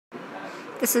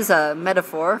This is a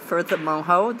metaphor for the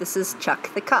MOHO. This is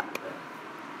Chuck the cup.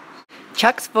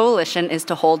 Chuck's volition is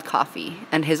to hold coffee,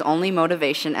 and his only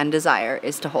motivation and desire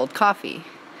is to hold coffee.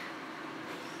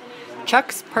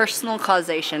 Chuck's personal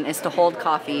causation is to hold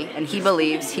coffee, and he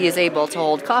believes he is able to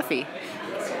hold coffee.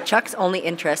 Chuck's only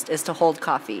interest is to hold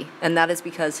coffee, and that is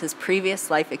because his previous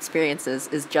life experiences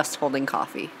is just holding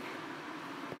coffee.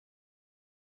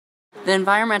 The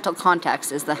environmental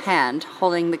context is the hand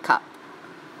holding the cup.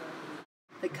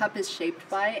 The cup is shaped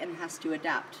by and has to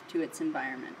adapt to its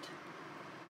environment.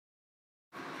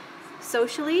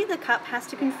 Socially, the cup has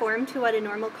to conform to what a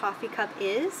normal coffee cup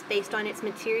is based on its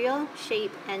material,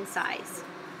 shape, and size.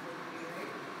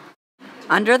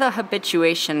 Under the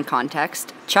habituation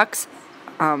context, Chuck's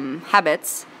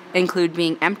habits include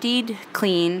being emptied,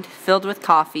 cleaned, filled with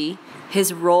coffee.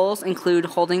 His roles include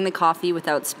holding the coffee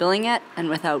without spilling it and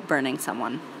without burning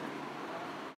someone.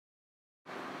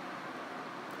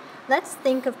 Let's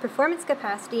think of performance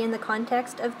capacity in the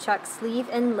context of Chuck's sleeve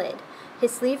and lid.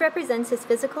 His sleeve represents his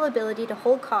physical ability to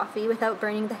hold coffee without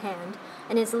burning the hand,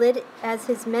 and his lid as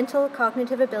his mental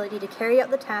cognitive ability to carry out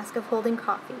the task of holding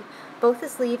coffee. Both the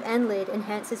sleeve and lid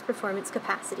enhance his performance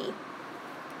capacity.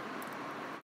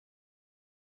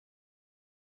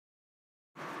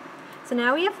 So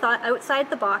now we have thought outside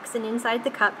the box and inside the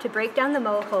cup to break down the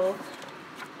MOHO.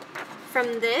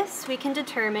 From this, we can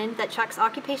determine that Chuck's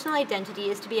occupational identity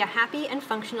is to be a happy and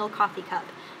functional coffee cup,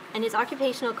 and his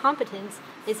occupational competence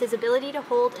is his ability to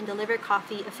hold and deliver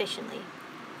coffee efficiently.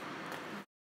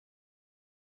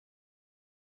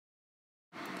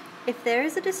 If there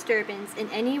is a disturbance in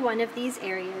any one of these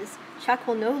areas, Chuck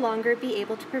will no longer be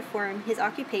able to perform his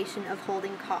occupation of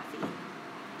holding coffee.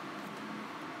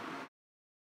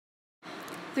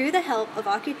 Through the help of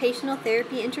occupational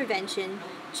therapy intervention,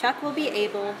 Chuck will be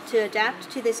able to adapt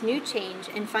to this new change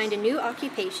and find a new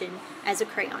occupation as a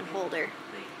crayon holder.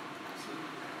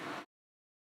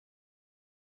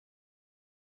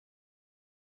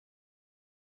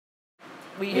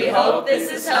 We hope this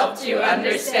has helped you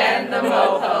understand the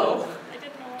MOHO.